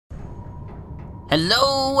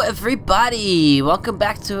Hello everybody! Welcome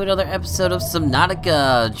back to another episode of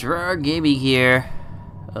Subnautica. Gerard Gaming here.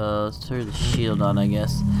 Let's turn the shield on, I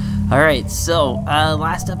guess. Alright, so,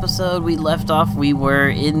 last episode we left off, we were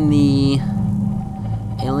in the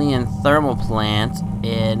alien thermal plant,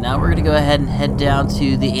 and now we're gonna go ahead and head down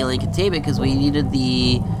to the alien containment because we needed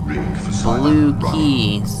the blue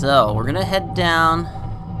key. So, we're gonna head down,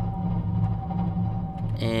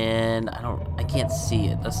 and I can't see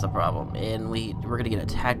it, that's the problem. And we're gonna get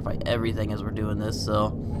attacked by everything as we're doing this,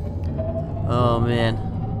 so. Oh man.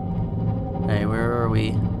 Alright, where are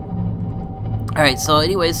we? Alright, so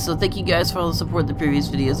anyways, so thank you guys for all the support in the previous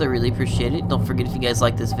videos, I really appreciate it. Don't forget if you guys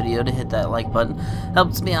like this video to hit that like button.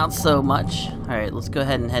 Helps me out so much. Alright, let's go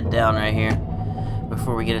ahead and head down right here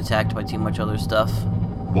before we get attacked by too much other stuff.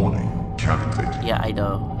 Warning, calculated. Yeah, I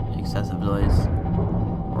know. Excessive noise.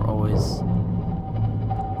 We're always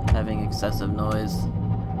having excessive noise.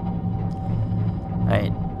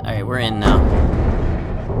 Alright, we're in now.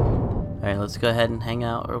 Alright, let's go ahead and hang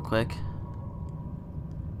out real quick.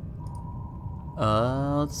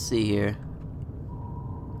 Let's see here.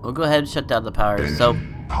 We'll go ahead and shut down the power. So,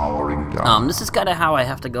 powering down. this is kind of how I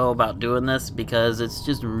have to go about doing this because it's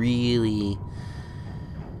just really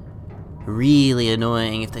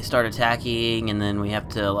annoying if they start attacking and then we have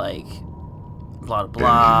to like blah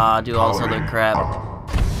blah do all this other crap.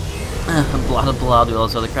 Blah blah do all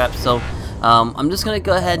this other crap. So I'm just gonna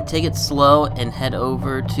go ahead and take it slow and head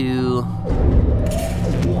over to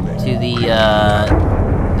the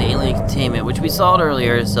alien containment, which we saw it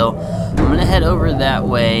earlier. So I'm gonna head over that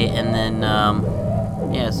way, and then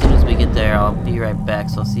yeah, as soon as we get there, I'll be right back.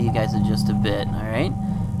 So I'll see you guys in just a bit.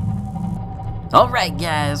 All right,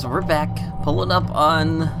 guys, we're back. Pulling up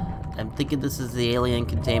on. I'm thinking this is the alien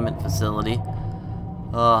containment facility.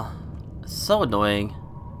 So annoying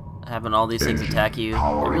having all these things attack you.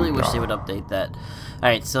 I really wish they would update that.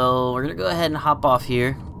 Alright, so we're gonna go ahead and hop off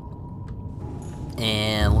here.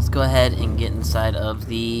 And let's go ahead and get inside of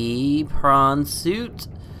the prawn suit.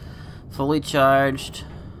 Fully charged.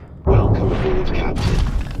 Welcome aboard,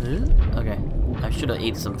 Captain. Okay. I should have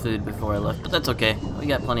ate some food before I left, but that's okay. We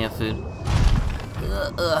got plenty of food.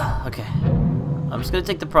 Okay. I'm just gonna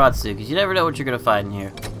take the prod suit, because you never know what you're gonna find in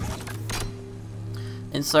here.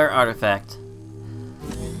 Insert artifact.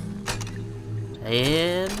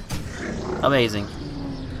 And amazing.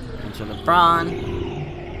 Enter the prawn.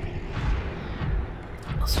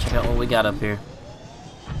 Let's check out what we got up here.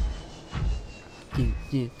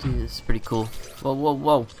 This is pretty cool. Whoa, whoa,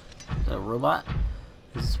 whoa. Is that a robot?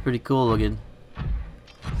 This is pretty cool looking.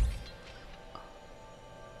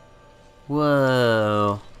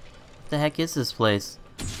 Whoa. What the heck is this place?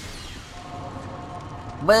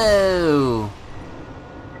 Whoa.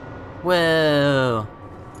 Whoa.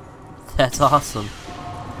 That's awesome.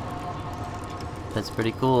 That's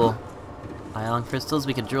pretty cool. Ion crystals,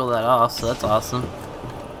 we can drill that off, so that's awesome.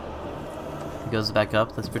 It goes back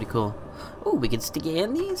up, that's pretty cool. Ooh, we can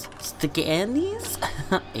scan these? Scan these?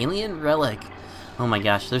 Alien relic. Oh my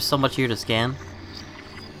gosh, there's so much here to scan.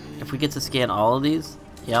 If we get to scan all of these,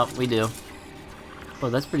 yep, we do. Oh,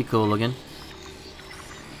 that's pretty cool looking.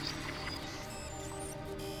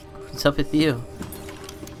 What's up with you?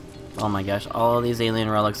 Oh my gosh, all of these alien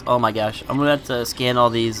relics. Oh my gosh, I'm gonna have to scan all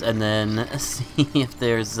these and then see if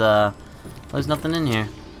there's nothing in here.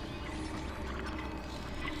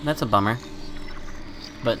 That's a bummer.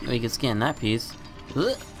 But we can scan that piece.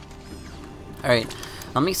 Alright,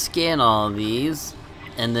 let me scan all of these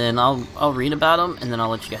and then I'll read about them and then I'll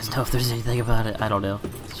let you guys know if there's anything about it. I don't know.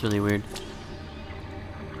 It's really weird.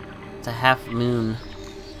 It's a half moon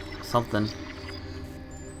something.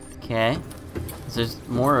 Okay. There's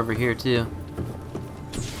more over here too.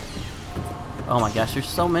 Oh my gosh, there's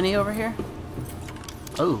so many over here.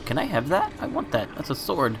 Oh, can I have that? I want that. That's a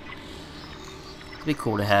sword. It'd be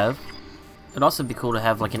cool to have. It'd also be cool to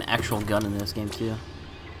have like an actual gun in this game too.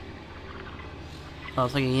 Oh,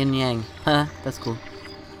 it's like a yin yang. Huh, that's cool.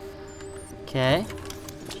 Okay.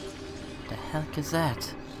 What the heck is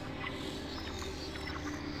that?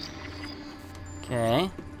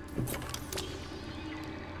 Okay.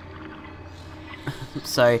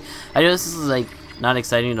 Sorry, I know this is like not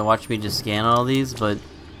exciting to watch me just scan all these, but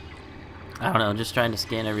I don't know, just trying to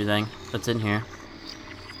scan everything that's in here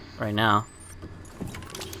right now.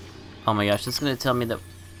 Oh my gosh, this is gonna tell me that.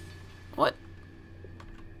 What?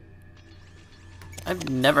 I've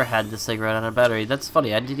never had this thing run out of battery. That's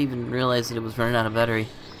funny, I didn't even realize that it was running out of battery.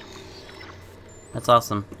 That's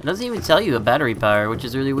awesome. It doesn't even tell you a battery power, which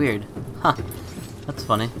is really weird. Huh, that's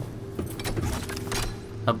funny.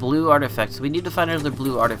 A blue artifact. So we need to find another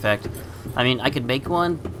blue artifact. I mean, I could make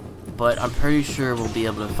one, but I'm pretty sure we'll be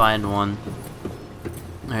able to find one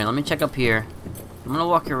Alright, let me check up here. I'm gonna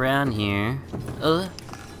walk around here.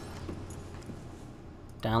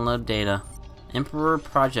 Download data. Emperor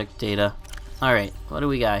project data. Alright, what do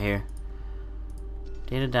we got here?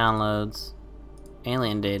 Data downloads.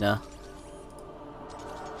 Alien data.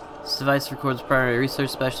 This device records primary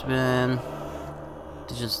research specimen.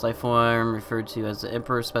 Indigenous life form referred to as the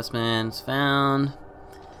Emperor specimens found.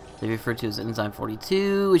 They referred to as enzyme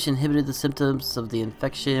 42, which inhibited the symptoms of the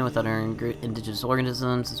infection with other indigenous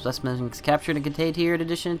organisms. The specimen was captured and contained here in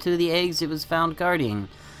addition to the eggs it was found guarding.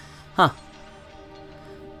 Huh.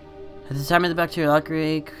 At the time of the bacterial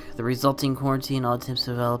outbreak, the resulting quarantine, all attempts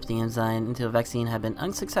to develop the enzyme into a vaccine have been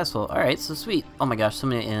unsuccessful. Alright, so sweet. Oh my gosh, so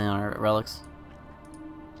many alien relics.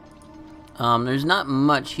 There's not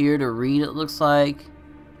much here to read, it looks like.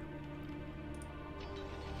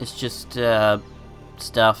 It's just,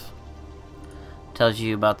 stuff. Tells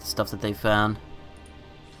you about the stuff that they found.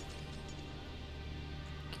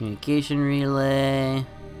 Communication relay.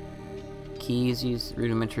 Keys, use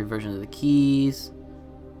rudimentary version of the keys.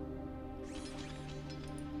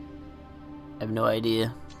 I have no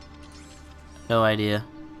idea. No idea.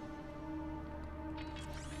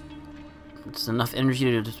 It's enough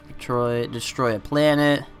energy to destroy a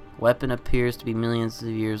planet. Weapon appears to be millions of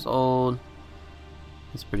years old.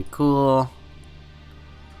 It's pretty cool.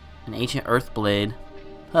 An ancient earth blade.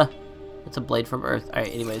 Huh. It's a blade from Earth.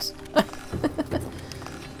 Alright, anyways.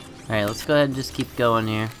 Alright, let's go ahead and just keep going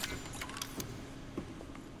here.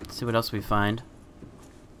 Let's see what else we find.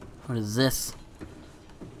 What is this?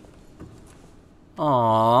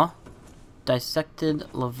 Aww.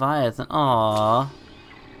 Dissected Leviathan. Aww.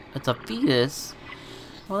 It's a fetus?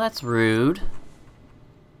 Well, that's rude.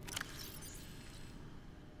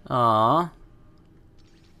 Aww.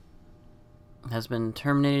 Has been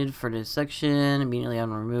terminated for dissection, immediately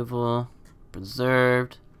on removal,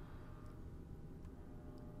 preserved.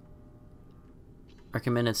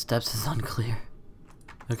 Recommended steps is unclear.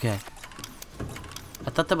 Okay.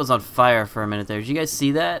 I thought that was on fire for a minute there. Did you guys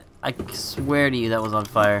see that? I swear to you that was on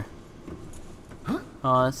fire.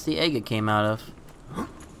 Oh, that's the egg it came out of.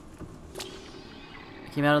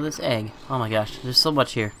 It came out of this egg. Oh my gosh, there's so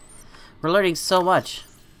much here. We're learning so much.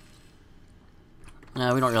 We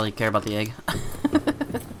don't really care about the egg.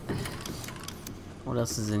 What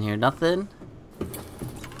else is in here? Nothing?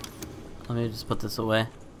 Let me just put this away.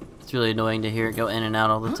 It's really annoying to hear it go in and out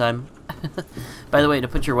all the time. By the way, to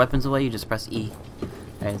put your weapons away, you just press E.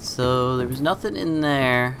 Alright, so there was nothing in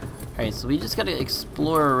there. Alright, so we just gotta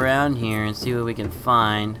explore around here and see what we can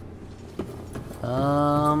find.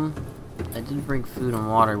 I didn't bring food and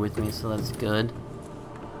water with me, so that's good.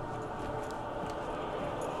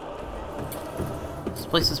 This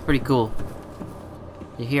place is pretty cool.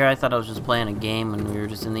 Here I thought I was just playing a game when we were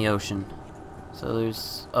just in the ocean. So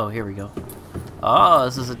there's... oh, here we go. Oh,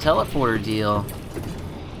 this is a teleporter deal.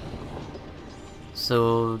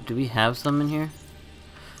 So, do we have some in here?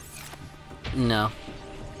 No.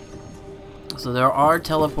 So there are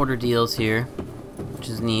teleporter deals here, which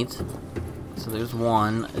is neat. So there's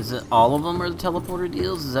one. Is it all of them are the teleporter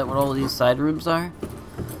deals? Is that what all of these side rooms are?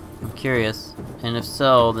 I'm curious. And if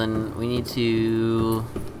so, then we need to...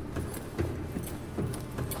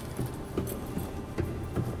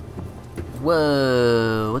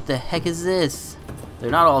 whoa, what the heck is this? They're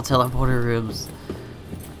not all teleporter rooms.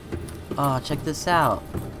 Oh, check this out.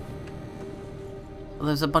 Well,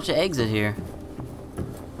 there's a bunch of eggs in here.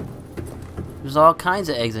 There's all kinds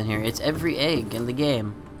of eggs in here. It's every egg in the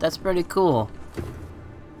game. That's pretty cool.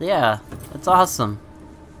 Yeah, that's awesome.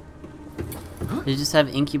 They just have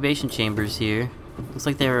incubation chambers here. Looks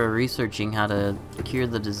like they were researching how to cure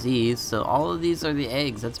the disease, so all of these are the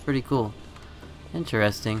eggs. That's pretty cool.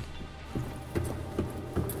 Interesting.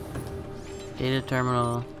 Data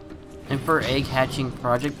terminal. Emperor egg hatching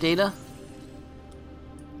project data?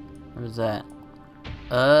 What is that?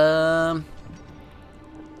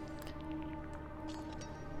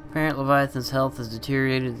 Parent Leviathan's health has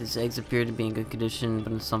deteriorated. These eggs appear to be in good condition,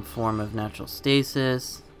 but in some form of natural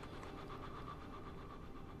stasis.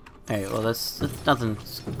 Alright, well that's nothing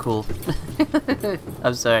cool.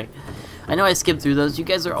 I'm sorry. I know I skipped through those. You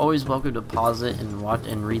guys are always welcome to pause it and watch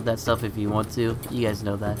and read that stuff if you want to. You guys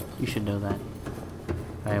know that. You should know that.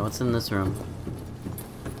 Alright, what's in this room?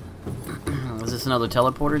 Is this another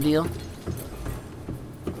teleporter deal?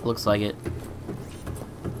 Looks like it.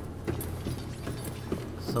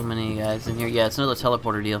 So many guys in here. Yeah, it's another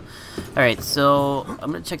teleporter deal. Alright, so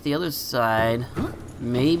I'm gonna check the other side.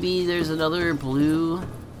 Maybe there's another blue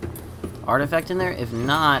artifact in there. If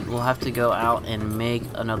not, we'll have to go out and make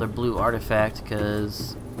another blue artifact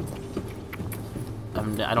because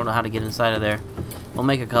I don't know how to get inside of there. We'll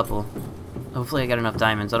make a couple. Hopefully I got enough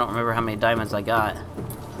diamonds. I don't remember how many diamonds I got.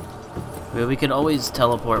 But we could always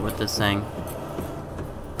teleport with this thing.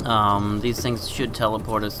 These things should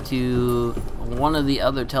teleport us to one of the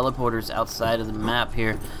other teleporters outside of the map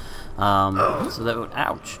here. So that would...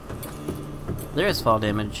 Ouch. There is fall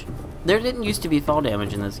damage. There didn't used to be fall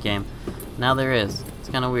damage in this game. Now there is. It's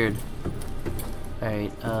kind of weird.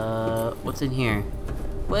 Alright, what's in here?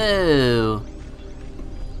 Whoa!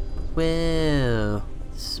 Whoa!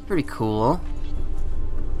 This is pretty cool.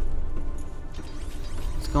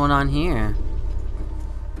 What's going on here?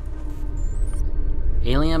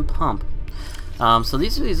 Alien pump. So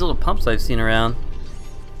these are these little pumps I've seen around.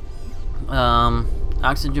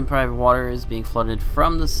 Oxygen private water is being flooded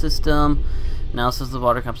from the system. Analysis of the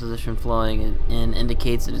water composition flowing in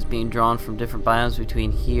indicates it is being drawn from different biomes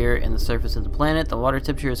between here and the surface of the planet. The water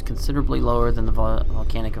temperature is considerably lower than the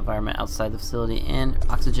volcanic environment outside the facility and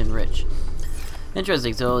oxygen rich.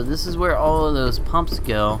 Interesting, so this is where all of those pumps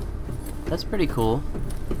go. That's pretty cool.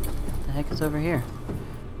 What the heck is over here?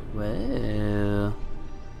 Whoa.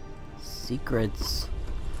 Secrets.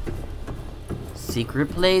 Secret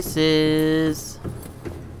places.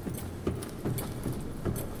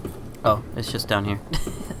 Oh, it's just down here.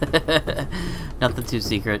 Nothing too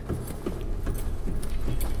secret.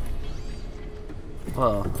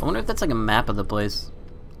 Whoa, I wonder if that's like a map of the place.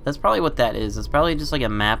 That's probably what that is. It's probably just like a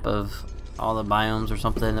map of all the biomes or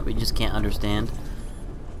something that we just can't understand.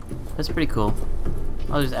 That's pretty cool.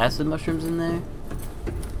 Oh, there's acid mushrooms in there.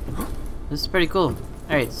 This is pretty cool.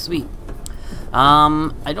 Alright, sweet.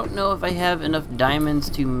 I don't know if I have enough diamonds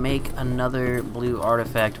to make another blue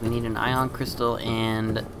artifact. We need an ion crystal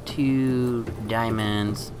and 2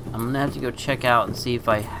 diamonds. I'm gonna have to go check out and see if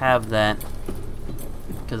I have that,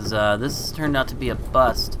 because this turned out to be a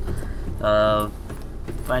bust of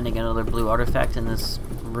finding another blue artifact in this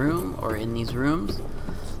room, or in these rooms.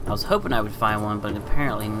 I was hoping I would find one, but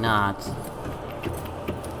apparently not.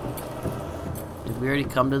 We already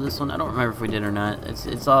come to this one? I don't remember if we did or not. It's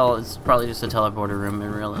probably just a teleporter room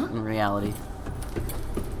in reality.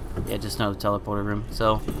 Yeah, just another teleporter room.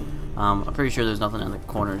 So, I'm pretty sure there's nothing in the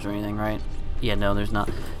corners or anything, right? Yeah, no, there's not.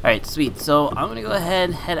 Alright, sweet. So, I'm gonna go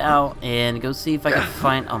ahead, head out, and go see if I can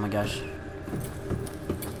find... Oh my gosh.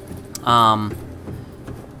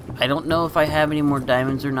 I don't know if I have any more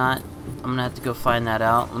diamonds or not. I'm gonna have to go find that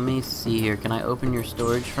out. Let me see here. Can I open your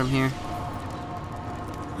storage from here?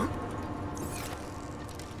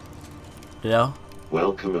 No?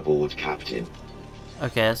 Welcome aboard, Captain.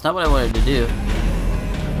 Okay, that's not what I wanted to do.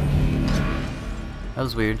 That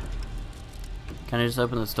was weird. Can I just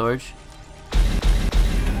open the storage?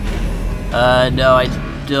 No, I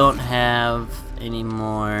don't have any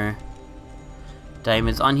more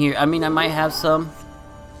diamonds on here. I mean, I might have some.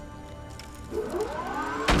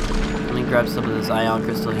 Let me grab some of this ion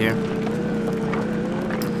crystal here.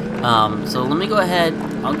 So let me go ahead.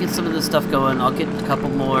 I'll get some of this stuff going. I'll get a couple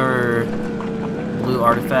more blue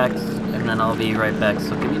artifacts, and then I'll be right back.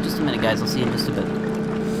 So give me just a minute, guys. I'll see you in just a bit.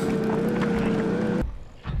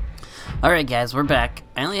 Alright, guys, we're back.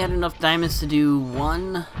 I only had enough diamonds to do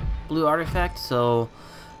 1 blue artifact, so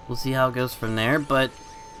we'll see how it goes from there. But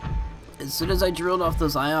as soon as I drilled off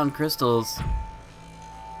those ion crystals,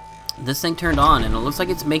 this thing turned on, and it looks like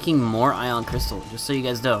it's making more ion crystal, just so you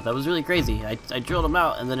guys know. That was really crazy. I drilled them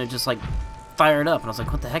out, and then it just, like, fired up, and I was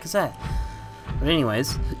like, what the heck is that? But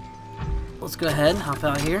anyways, let's go ahead and hop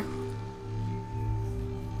out here.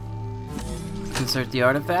 Insert the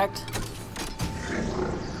artifact.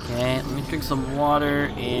 Okay, let me drink some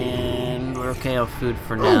water, and we're okay on food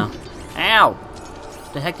for now. Ow!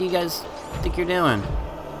 What the heck do you guys think you're doing?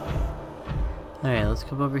 Alright, let's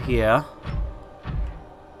come over here.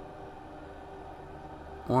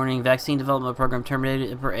 Warning, vaccine development program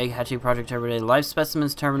terminated. Emperor egg hatching project terminated. Live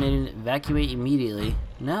specimens terminated. Evacuate immediately.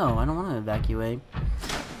 No, I don't want to evacuate.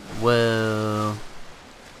 Whoa.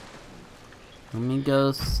 Let me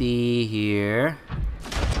go see here.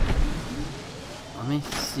 Let me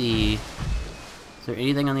see. Is there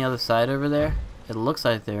anything on the other side over there? It looks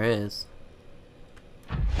like there is.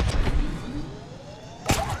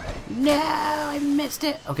 No, I missed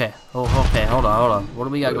it. Okay. Oh, okay. Hold on. What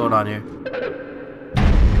do we got going on here?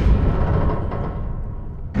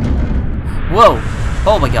 Whoa!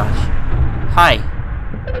 Oh my gosh. Hi.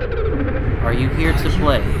 Are you here to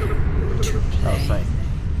play? Oh, sorry.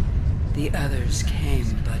 The others came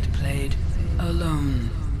but played alone.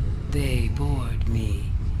 They bored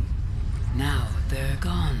me. Now they're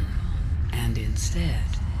gone. And instead,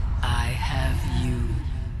 I have you.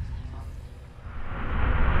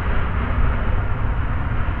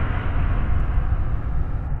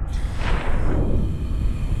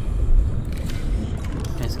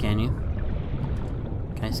 Can I scan you?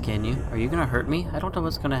 I scan you? Are you gonna hurt me? I don't know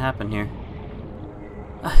what's gonna happen here.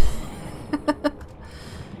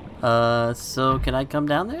 So can I come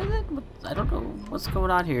down there then? I don't know what's going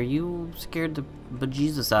on here. You scared the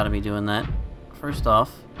bejesus out of me doing that. First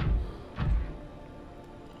off.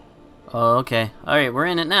 Oh, okay. Alright, we're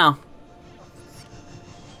in it now.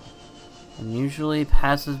 Unusually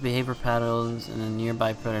passive behavior patterns in the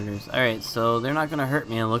nearby predators. Alright, so they're not gonna hurt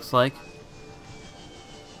me, it looks like.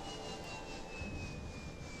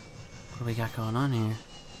 What do we got going on here?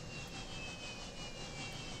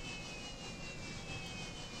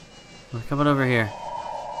 We're coming over here.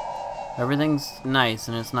 Everything's nice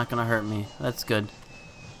and it's not gonna hurt me. That's good.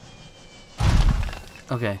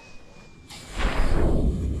 Okay.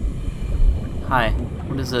 Hi.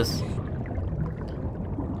 What is this?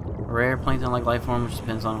 Rare plankton-like life form which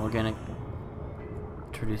depends on organic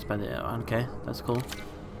introduced by the... Okay, that's cool.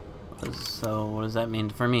 So, what does that mean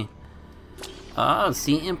for me? Oh,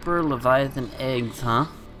 Sea Emperor Leviathan eggs, huh?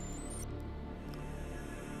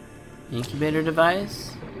 Incubator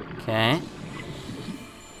device? Okay.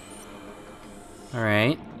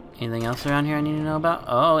 Alright. Anything else around here I need to know about?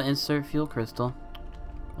 Oh, insert fuel crystal.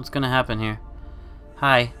 What's gonna happen here?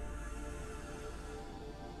 Hi.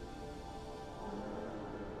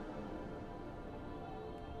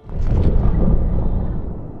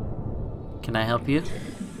 Can I help you?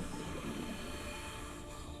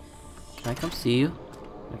 Can I come see you?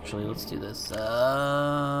 Actually, let's do this.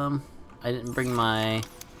 I didn't bring my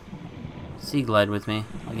Sea Glide with me,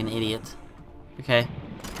 like an idiot. Okay.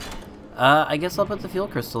 I guess I'll put the fuel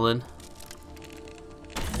crystal in.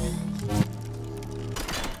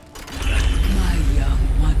 My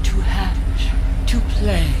young want to hatch, to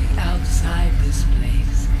play outside this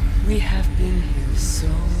place. We have been here so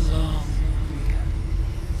long.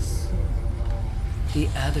 The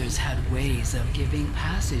others had ways of giving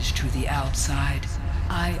passage to the outside.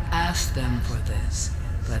 I asked them for this,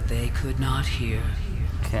 but they could not hear.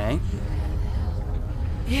 Okay.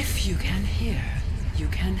 If you can hear, you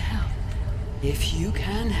can help. If you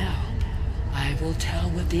can help, I will tell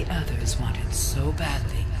what the others wanted so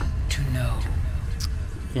badly to know.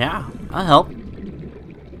 Yeah, I'll help.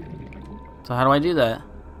 So how do I do that?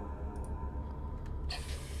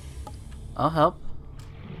 I'll help.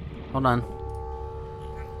 Hold on.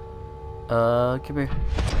 Come here.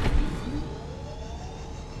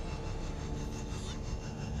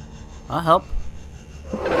 I'll help.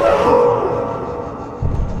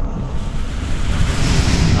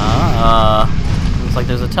 Looks like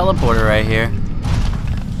there's a teleporter right here.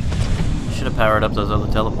 Should have powered up those other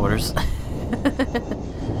teleporters.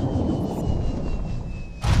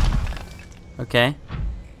 Okay.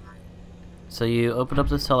 So you opened up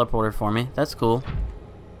this teleporter for me. That's cool.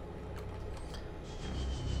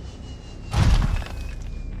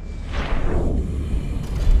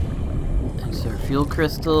 Insert fuel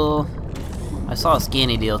crystal. I saw a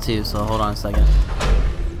scanny deal too, so hold on a second.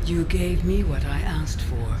 You gave me what I asked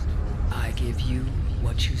for. I give you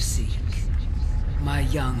what you seek. My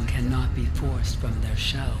young cannot be forced from their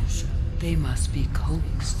shells. They must be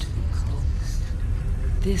coaxed.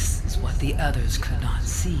 This is what the others could not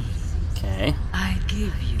see. Okay. I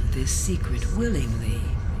give you this secret willingly.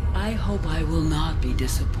 I hope I will not be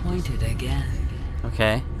disappointed again.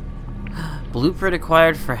 Okay. Blueprint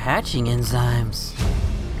acquired for hatching enzymes.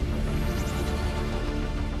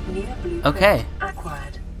 Okay.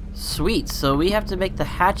 Acquired. Sweet, so we have to make the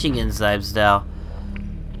hatching enzymes now.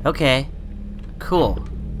 Okay. Cool.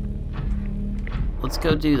 Let's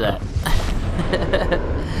go do that.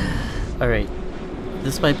 Alright.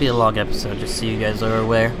 This might be a long episode, just so you guys are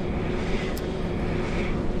aware.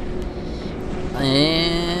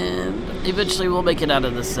 And eventually we'll make it out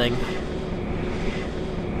of this thing.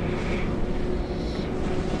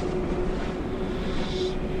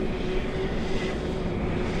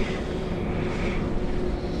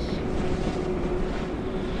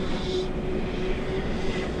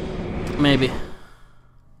 Maybe.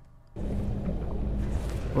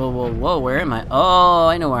 Whoa, whoa, whoa, where am I? Oh,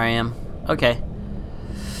 I know where I am. Okay.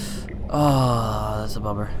 Oh, that's a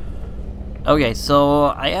bummer. Okay, so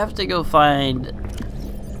I have to go find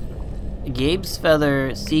Gabe's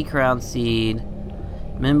Feather, Sea Crown Seed,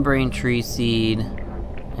 Membrane Tree Seed,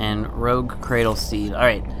 and Rogue Cradle Seed.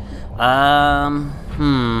 Alright. I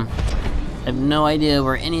have no idea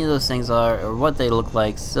where any of those things are or what they look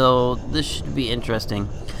like, so this should be interesting.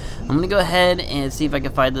 I'm gonna go ahead and see if I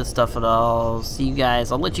can find this stuff at all. See you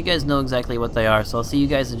guys. I'll let you guys know exactly what they are, so I'll see you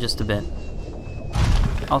guys in just a bit.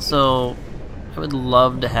 Also, I would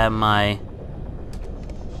love to have my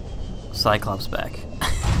Cyclops back.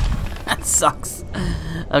 That sucks.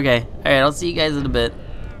 Okay, alright, I'll see you guys in a bit.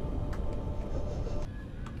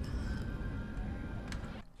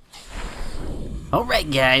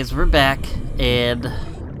 Alright guys, we're back, and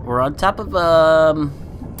we're on top of,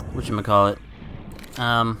 whatchamacallit,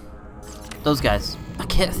 those guys. I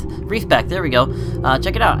can't, Reefback, there we go.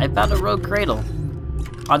 Check it out, I found a rogue cradle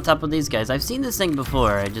on top of these guys. I've seen this thing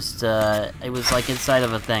before, I just, it was like inside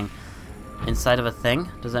of a thing. Inside of a thing?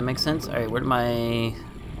 Does that make sense? Alright, where'd my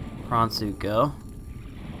prawn suit go?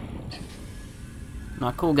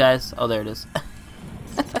 Not cool, guys. Oh, there it is.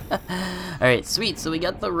 Alright, sweet. So we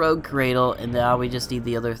got the rogue cradle, and now we just need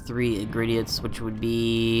the other 3 ingredients, which would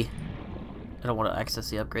be... I don't want to access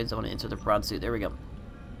the upgrades, I want to enter the prawn suit. There we go.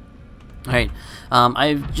 Alright,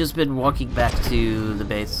 I've just been walking back to the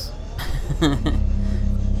base.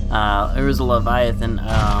 There was a Leviathan,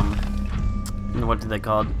 what did they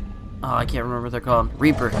call it? Oh, I can't remember what they're called.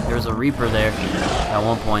 Reaper. There was a Reaper there at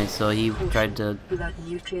one point, so he tried to... Blood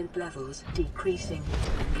nutrient levels decreasing.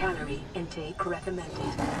 Calorie intake recommended.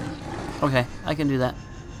 Okay, I can do that.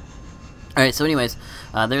 Alright, so anyways,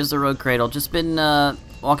 there's the rogue cradle. Just been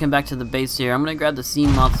walking back to the base here. I'm gonna grab the sea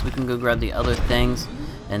moth so we can go grab the other things.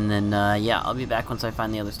 And then, yeah, I'll be back once I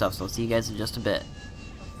find the other stuff. So I'll see you guys in just a bit.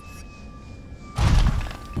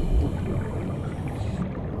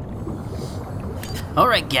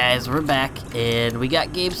 Alright guys, we're back, and we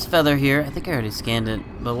got Gabe's feather here. I think I already scanned it,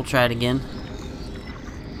 but we'll try it again.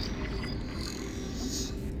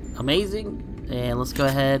 Amazing. And let's go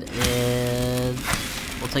ahead and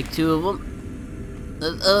we'll take 2 of them.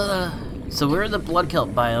 So we're in the blood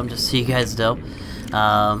kelp biome, just so you guys know.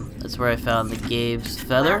 That's where I found the Gabe's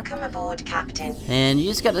feather. Welcome aboard, Captain. And you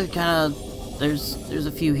just gotta kind of, there's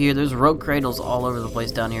a few here. There's rogue cradles all over the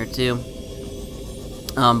place down here too.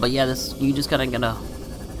 But yeah, you just gotta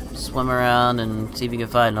swim around and see if you can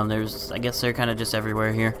find them. I guess they're kind of just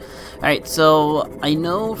everywhere here. Alright, so I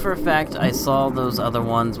know for a fact I saw those other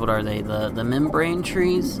ones. What are they? The membrane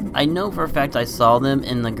trees? I know for a fact I saw them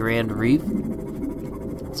in the Grand Reef.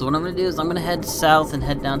 So what I'm gonna do is I'm gonna head south and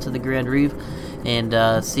head down to the Grand Reef and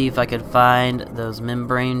see if I can find those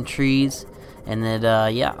membrane trees. And then,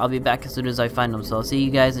 yeah, I'll be back as soon as I find them. So I'll see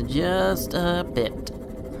you guys in just a bit.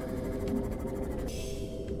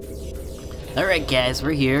 Alright guys,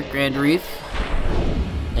 we're here, Grand Reef,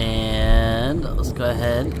 and let's go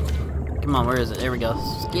ahead, come on, where is it, there we go,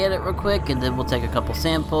 scan it real quick, and then we'll take a couple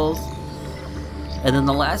samples, and then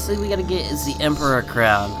the last thing we gotta get is the Emperor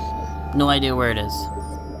Crown. No idea where it is.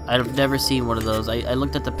 I've never seen one of those. I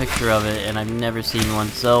looked at the picture of it, and I've never seen one,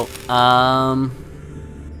 so,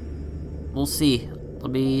 we'll see. It'll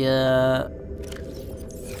be,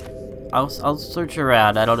 I'll search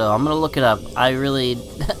around, I don't know, I'm gonna look it up. I really...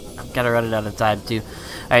 Gotta run it out of time too.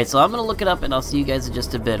 Alright, so I'm gonna look it up and I'll see you guys in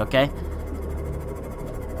just a bit, okay?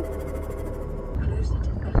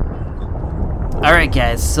 Alright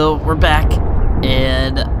guys, so we're back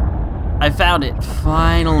and I found it,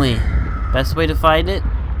 finally. Best way to find it?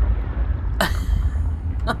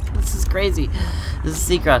 This is crazy. This is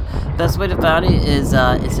secret. Best way to find it is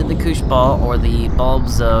it's in the Koosh Ball or the bulb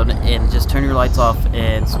zone, and just turn your lights off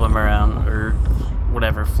and swim around or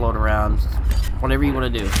whatever, float around, whatever you want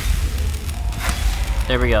to do.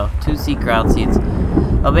 There we go, 2 sea crown seeds.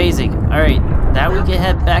 Amazing. Alright, now we can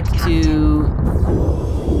head back to...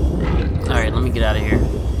 Alright, let me get out of here.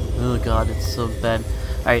 Oh god, it's so bad.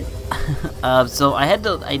 Alright, so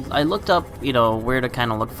I looked up, you know, where to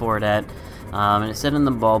kind of look for it at. And it said in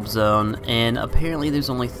the bulb zone, and apparently there's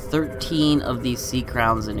only 13 of these sea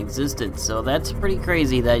crowns in existence. So that's pretty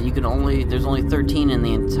crazy that there's only 13 in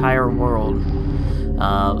the entire world.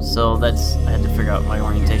 So that's, I had to figure out my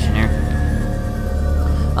orientation here.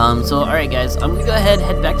 So alright guys, I'm gonna go ahead,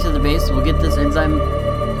 head back to the base, we'll get this enzyme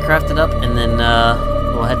crafted up, and then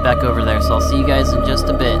we'll head back over there. So I'll see you guys in just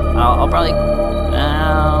a bit. I'll probably,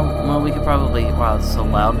 well, we could probably, wow, it's so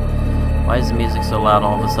loud. Why is the music so loud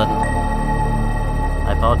all of a sudden?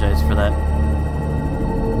 I apologize for that.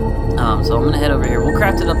 So I'm gonna head over here, we'll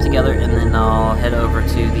craft it up together, and then I'll head over to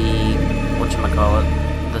the, whatchamacallit,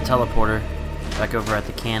 the teleporter, back over at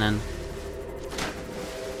the cannon.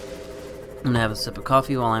 I'm gonna have a sip of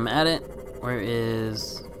coffee while I'm at it. Where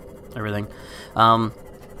is everything?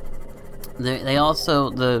 They also,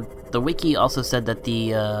 the wiki also said that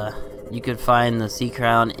you could find the sea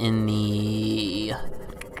crown in the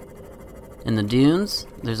dunes.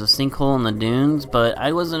 There's a sinkhole in the dunes, but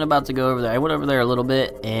I wasn't about to go over there. I went over there a little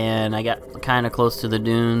bit, and I got kind of close to the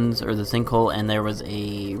dunes, or the sinkhole, and there was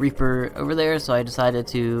a Reaper over there, so I decided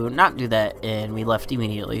to not do that, and we left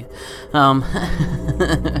immediately.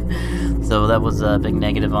 So that was a big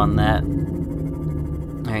negative on that.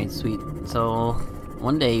 Alright, sweet. So,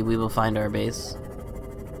 one day we will find our base.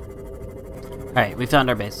 Alright, we found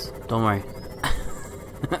our base. Don't worry.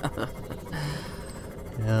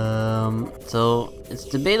 So it's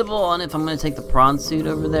debatable on if I'm gonna take the prawn suit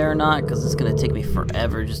over there or not, because it's gonna take me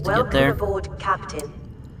forever just to get there. Welcome aboard, Captain.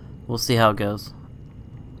 We'll see how it goes.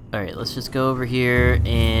 Alright, let's just go over here,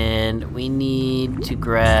 and we need to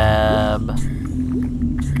grab... I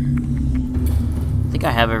think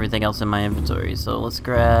I have everything else in my inventory, so let's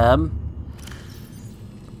grab...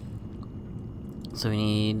 So we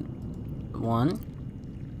need one.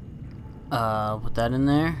 Put that in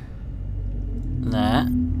there. That.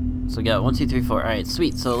 So we got 1, 2, 3, 4. Alright,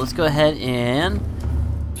 sweet. So let's go ahead and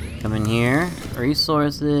come in here.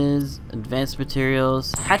 Resources, advanced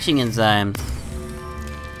materials, hatching enzymes.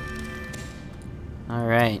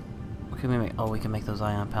 Alright. What can we make? Oh, we can make those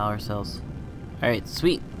ion power cells. Alright,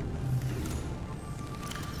 sweet.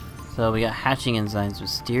 So we got hatching enzymes,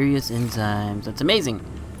 mysterious enzymes. That's amazing.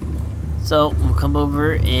 So we'll come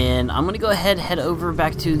over and I'm gonna go ahead head over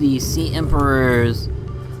back to the Sea Emperor's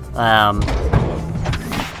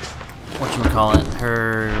whatchamacallit,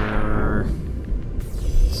 her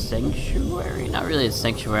sanctuary? Not really a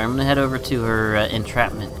sanctuary. I'm gonna head over to her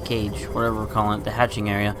entrapment cage, whatever we're calling it, the hatching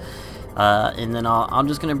area. And then I'm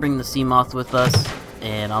just gonna bring the sea moth with us,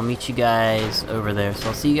 and I'll meet you guys over there. So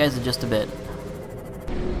I'll see you guys in just a bit.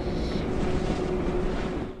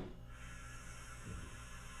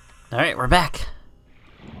 Alright, we're back.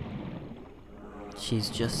 She's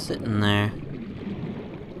just sitting there.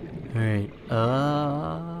 Alright,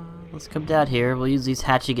 let's come down here. We'll use these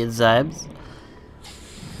hatching enzymes.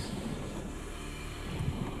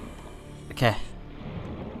 Okay.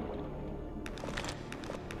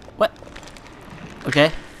 What?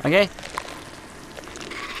 Okay, okay.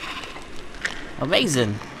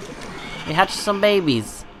 Amazing. We hatched some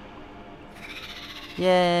babies.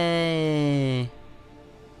 Yay.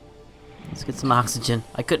 Let's get some oxygen.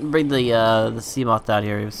 I couldn't bring the sea moth out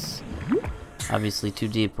here. It was obviously too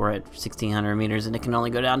deep. We're at 1,600 meters and it can only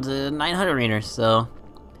go down to 900 meters, so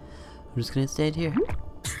I'm just gonna stay here.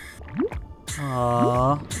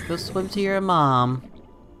 Aww, go swim to your mom.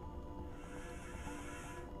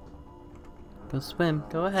 Go swim,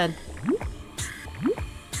 go ahead.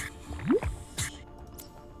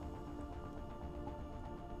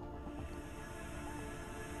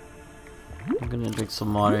 I'm gonna drink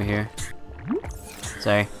some water here.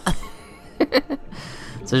 Sorry.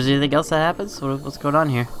 So is there anything else that happens? What's going on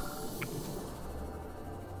here?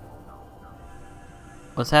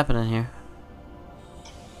 What's happening here?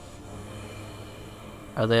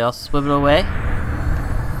 Are they all swimming away?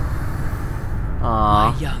 Aww.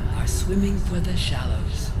 My young are swimming for the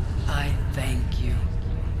shallows. I thank you.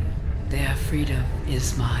 Their freedom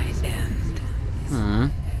is my end. Hmm.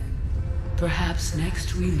 Perhaps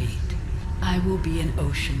next we meet, I will be an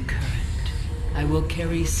ocean current. I will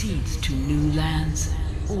carry seeds to new lands,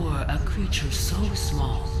 or a creature so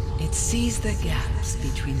small it sees the gaps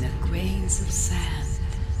between the grains of sand.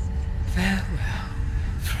 Farewell,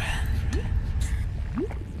 friend.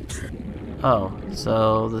 Oh,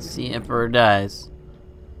 so the Sea Emperor dies.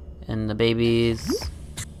 And the babies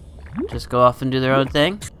just go off and do their own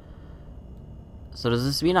thing? So does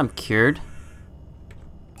this mean I'm cured?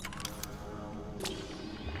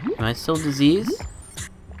 Am I still diseased?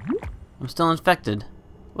 I'm still infected.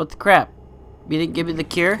 What the crap? You didn't give me the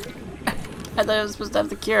cure? I thought I was supposed to have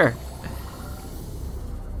the cure.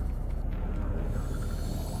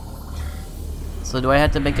 So do I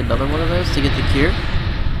have to make another one of those to get the cure?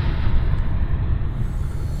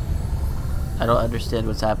 I don't understand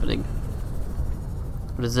what's happening.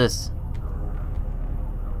 What is this?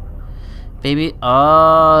 Baby,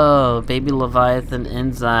 oh, baby Leviathan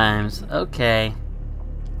enzymes. Okay.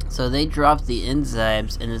 So they dropped the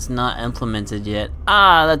enzymes and it's not implemented yet.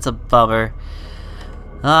 Ah, that's a bummer.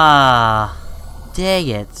 Ah, dang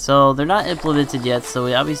it. So they're not implemented yet, so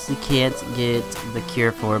we obviously can't get the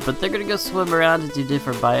cure for it. But they're gonna go swim around and do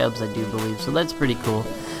different biomes, I do believe. So that's pretty cool.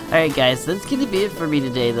 Alright guys, that's gonna be it for me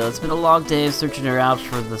today though. It's been a long day of searching around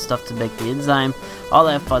for the stuff to make the enzyme, all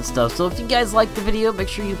that fun stuff. So if you guys liked the video, make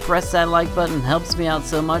sure you press that like button. It helps me out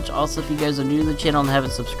so much. Also, if you guys are new to the channel and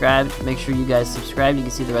haven't subscribed, make sure you guys subscribe. You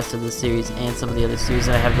can see the rest of this series and some of the other series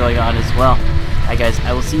that I have going on as well. Alright guys,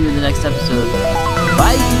 I will see you in the next episode.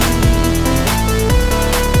 Bye!